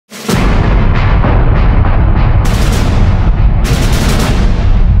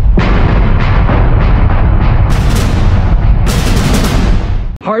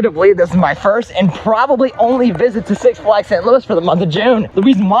hard to believe this is my first and probably only visit to Six Flags St. Louis for the month of June. The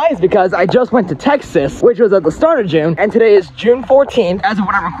reason why is because I just went to Texas, which was at the start of June, and today is June 14th. As of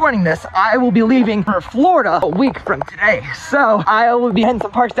when I'm recording this, I will be leaving for Florida a week from today. So I will be heading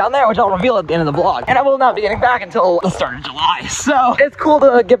some parks down there, which I'll reveal at the end of the vlog. And I will not be getting back until the start of July. So it's cool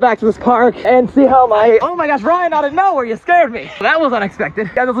to get back to this park and see how oh my gosh, Ryan, out of nowhere, you scared me. That was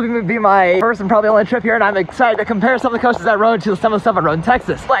unexpected. Yeah, this will be my first and probably only trip here, and I'm excited to compare some of the coasters I rode to some of the stuff I rode in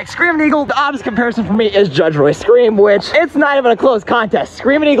Texas. Like Screaming Eagle, the obvious comparison for me is Judge Roy Scream, which it's not even a close contest.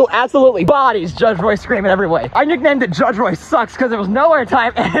 Screaming Eagle absolutely bodies Judge Roy Scream in every way. I nicknamed it Judge Roy Sucks because there was no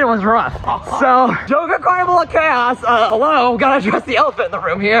airtime and it was rough. So, Joker Carnival of Chaos, hello, gotta address the elephant in the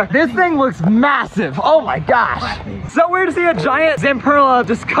room here. This thing looks massive. Oh my gosh. So weird to see a giant Zamperla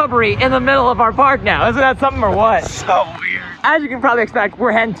Discovery in the middle of our park now. Isn't that something or what? So weird. As you can probably expect,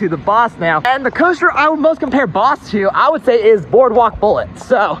 we're heading to the Boss now. And the coaster I would most compare Boss to, I would say, is Boardwalk Bullet.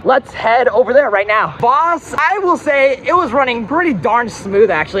 So let's head over there right now. Boss, I will say it was running pretty darn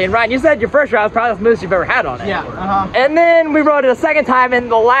smooth actually. And Ryan, you said your first ride was probably the smoothest you've ever had on it. Yeah, And then we rode it a second time in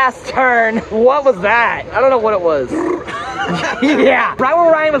the last turn. What was that? I don't know what it was. Yeah, right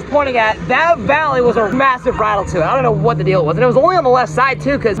where Ryan was pointing at, that valley was a massive rattle to it. I don't know what the deal was. And it was only on the left side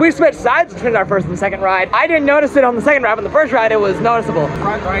too, because we switched sides between our first and second ride. I didn't notice it on the second ride, but on the first ride it was noticeable.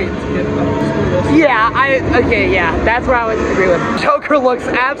 Front right to get the Yeah, okay, yeah, that's where I would agree with. Joker looks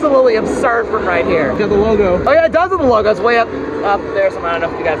absolutely absurd from right here. to the logo. Oh yeah, it does have the logo. It's way up there somewhere. I don't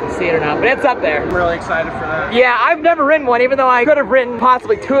know if you guys can see it or not, but it's up there. I'm really excited for that. Yeah, I've never ridden one, even though I could have ridden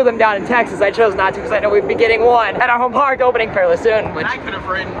possibly two of them down in Texas. I chose not to because I know we'd be getting one at our home park opening fairly soon. Which I could have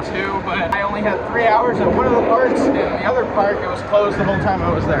ridden two, but I only had 3 hours at one of the parks, and the other park, it was closed the whole time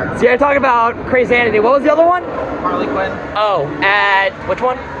I was there. so you're talking about Crazy. What was the other one? Harley Quinn, Oh, at which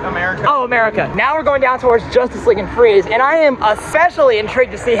one? America. Oh, America. Now we're going down towards Justice League and Freeze, and I am especially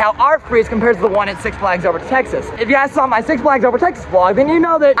intrigued to see how our Freeze compares to the one at Six Flags Over Texas. If you guys saw my Six Flags Over Texas vlog, then you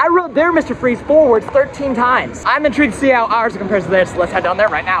know that I rode their Mr. Freeze forwards 13 times. I'm intrigued to see how ours compares to theirs, so let's head down there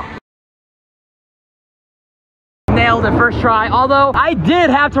right now. Nailed it first try, although I did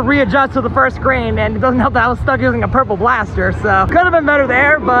have to readjust to the first screen, and it doesn't help that I was stuck using a purple blaster, so could have been better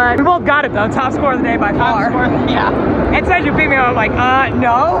there, but we both got it though. Top score of the day by far. Yeah. It said you beat me, I'm like,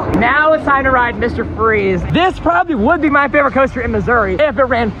 no. Now it's time to ride Mr. Freeze. This probably would be my favorite coaster in Missouri if it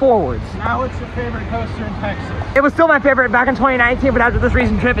ran forwards. Now what's your favorite coaster in Texas? It was still my favorite back in 2019, but after this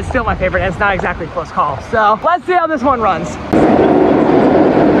recent trip, it's still my favorite, and it's not exactly a close call. So let's see how this one runs.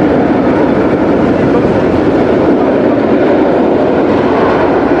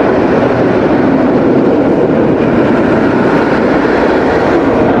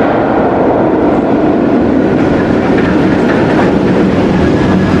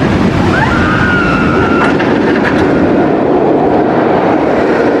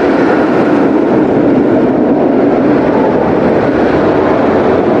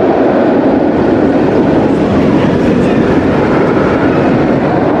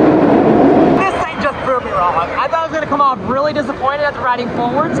 Disappointed after riding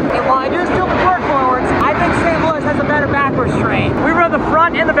forwards, and while I do still prefer forwards, I think St. Louis has a better backwards train. We rode the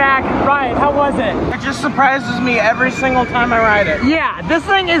front and the back. Ryan, how was it? It just surprises me every single time I ride it. Yeah, this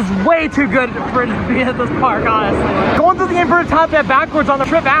thing is way too good for it to be at this park, honestly. Going through the inverted top that backwards on the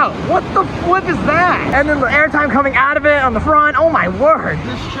trip out. What the flip is that? And then the airtime coming out of it on the front. Oh my word.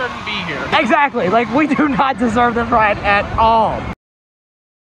 This shouldn't be here. Exactly, like we do not deserve this ride at all.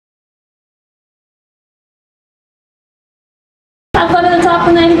 Have fun at the top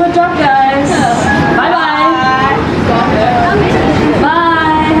and then put drop, guys. Bye bye.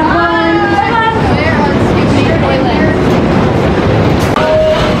 Bye. Have fun.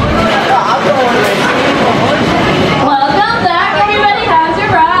 Welcome back, everybody. How's your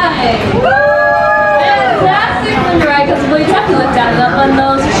ride? Fantastic on your ride because we definitely looked at it up on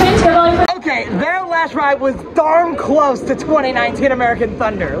those trains. Okay, their last ride was darn close to 2019 American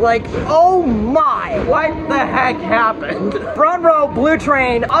Thunder. Like, oh my, what the heck happened? Front row Blue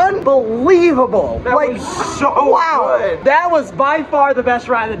Train, unbelievable. That like, was so good. That was by far the best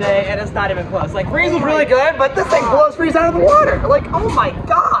ride of the day, and it's not even close. Like, Freeze was really good, but this thing blows Freeze out of the water. Like, oh my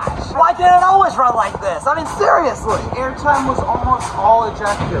gosh. Why can't it always run like this? I mean, seriously. Airtime was almost all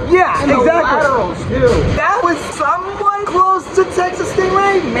ejected. Yeah, and exactly. The laterals too. That was somewhat close to Texas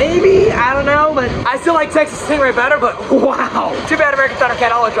Stingray, maybe? I don't know, but I still like Texas Stingray better, but wow. Too bad American Thunder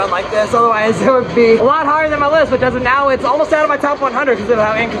can't always run like this, otherwise it would be a lot higher than my list, but doesn't now. It's almost out of my top 100 because of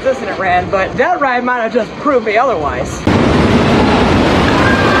how inconsistent it ran, but that ride might have just proved me otherwise.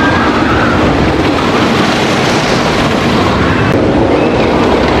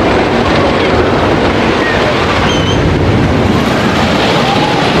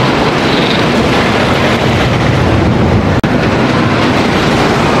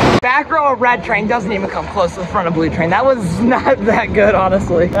 Yellow Red Train doesn't even come close to the front of Blue Train. That was not that good,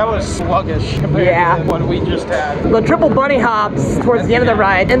 honestly. That was sluggish compared to the one we just had. The triple bunny hops towards the end of the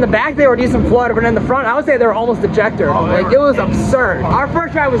ride. In the back, they were decent flutter, but in the front, I would say they were almost ejector. Like, it was absurd. Our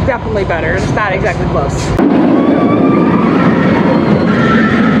first ride was definitely better. It's not exactly close.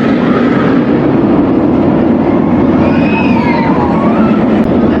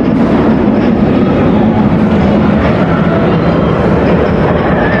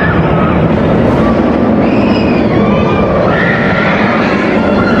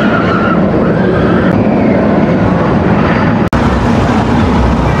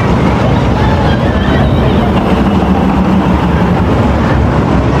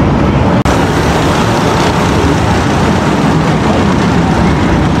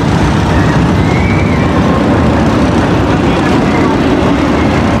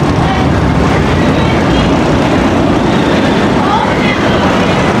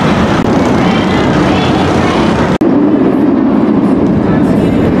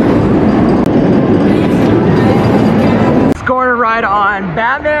 Ride on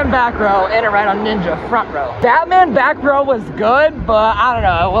Batman back row and a ride on Ninja front row. Batman back row was good, but I don't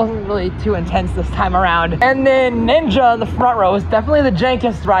know, it wasn't really too intense this time around. And then Ninja, the front row, was definitely the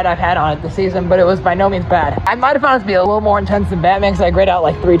jankest ride I've had on it this season, but it was by no means bad. I might have found it to be a little more intense than Batman because I grayed out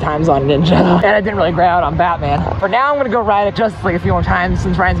like 3 times on Ninja, and I didn't really gray out on Batman. For now, I'm gonna go ride it just like a few more times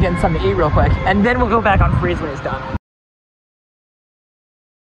since Ryan's getting something to eat real quick, and then we'll go back on Freeze when he's done.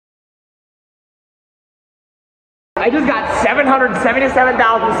 I just got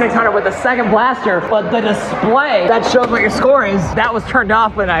 777,600 with the second blaster, but the display that shows what your score is, that was turned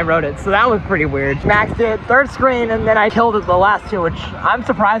off when I wrote it, so that was pretty weird. Maxed it, third screen, and then I killed it the last two, which I'm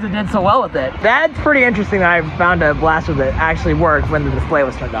surprised it did so well with it. That's pretty interesting that I found a blaster that actually worked when the display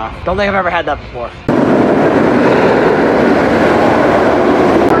was turned off. Don't think I've ever had that before.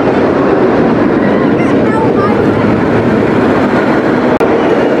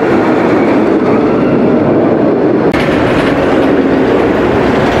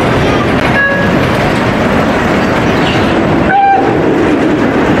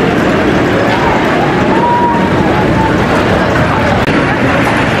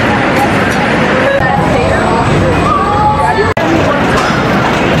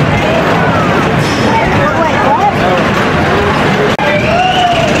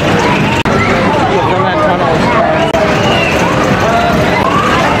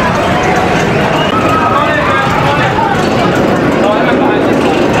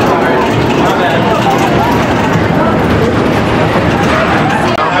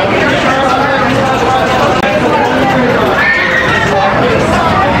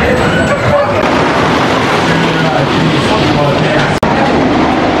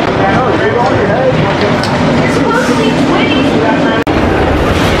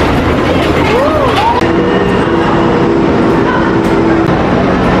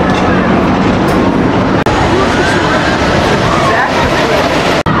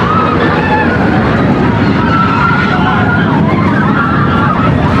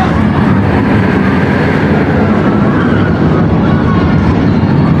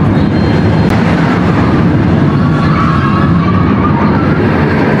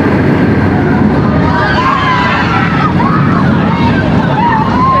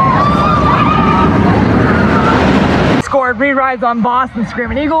 Re-rides on Boston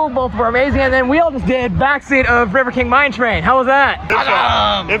Screaming Eagle, both were amazing, and then we all just did backseat of River King Mine Train. How was that?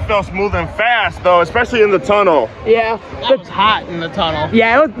 It felt smooth and fast though, especially in the tunnel. Yeah. It was hot in the tunnel.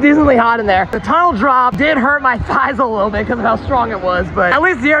 Yeah, it was decently hot in there. The tunnel drop did hurt my thighs a little bit because of how strong it was, but at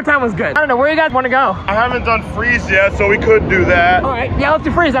least the airtime was good. I don't know, where you guys want to go? I haven't done Freeze yet, so we could do that. All right, yeah, let's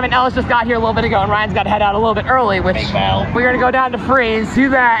do Freeze. I mean, Ellis just got here a little bit ago, and Ryan's got to head out a little bit early, which we're gonna go down to Freeze, do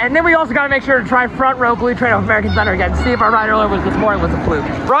that, and then we also got to make sure to try front row Blue Train of American Thunder again, see if our ride earlier was this morning was a fluke.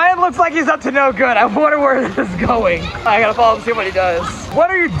 Ryan looks like he's up to no good. I wonder where this is going. I gotta follow him and see what he does. What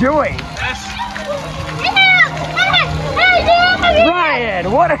are you doing?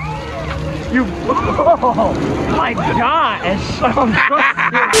 Ryan, what are you? Oh my gosh.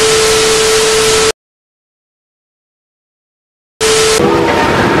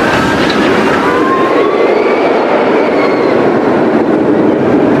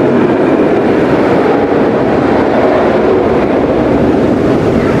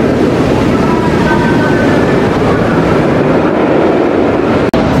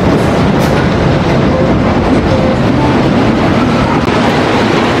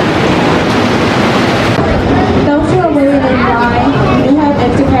 Those who are waiting in line, we have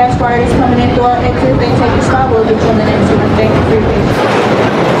extra cash bars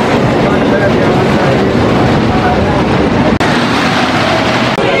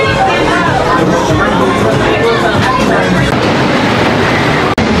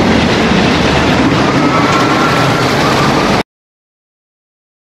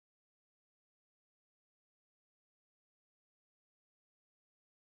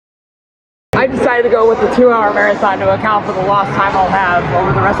I decided to go with the 2-hour marathon to account for the lost time I'll have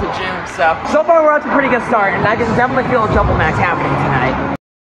over the rest of June. So far we're off to a pretty good start, and I can definitely feel a Jumbo Max happening tonight.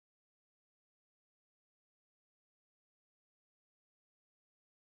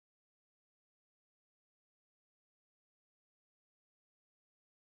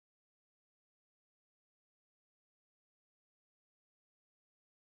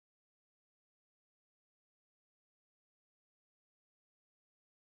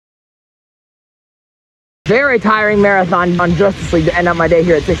 Very tiring marathon on Justice League to end up my day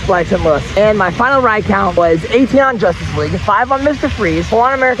here at Six Flags St. Louis. And my final ride count was 18 on Justice League, 5 on Mr. Freeze, 4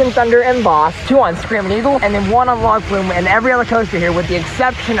 on American Thunder and Boss, 2 on Screaming Eagle, and then 1 on Log Flume and every other coaster here with the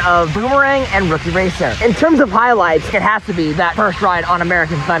exception of Boomerang and Rookie Racer. In terms of highlights, it has to be that first ride on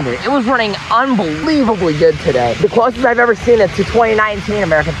American Thunder. It was running unbelievably good today. The closest I've ever seen it to 2019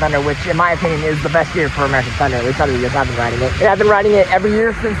 American Thunder, which in my opinion is the best year for American Thunder. At least other years I've been riding it. And I've been riding it every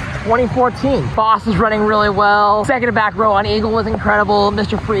year since 2014. Boss is running really well. Second to back row on Eagle was incredible.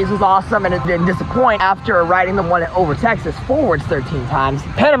 Mr. Freeze was awesome, and it didn't disappoint after riding the one over Texas forwards 13 times.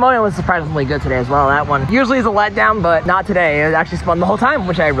 Pandemonium was surprisingly good today as well. That one usually is a letdown, but not today. It actually spun the whole time,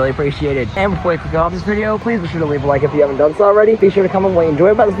 which I really appreciated. And before you click off this video, please be sure to leave a like if you haven't done so already. Be sure to comment what you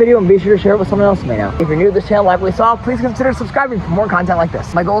enjoyed about this video, and be sure to share it with someone else you may know. If you're new to this channel like we saw, please consider subscribing for more content like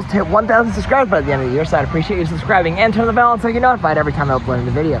this. My goal is to hit 1,000 subscribers by the end of the year, so I'd appreciate you subscribing and turn the bell on so you get notified every time I upload a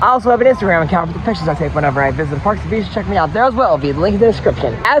new video. I also have an Instagram account for the pictures I take whenever I visit the parks, so be sure to check me out there as well via the link in the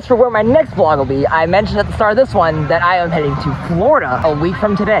description. As for where my next vlog will be, I mentioned at the start of this one that I am heading to Florida a week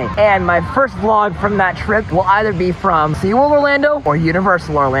from today. And my first vlog from that trip will either be from SeaWorld Orlando or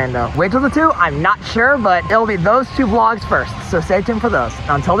Universal Orlando. Which of the two, I'm not sure, but it'll be those two vlogs first. So stay tuned for those.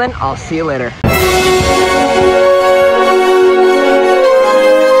 Until then, I'll see you later.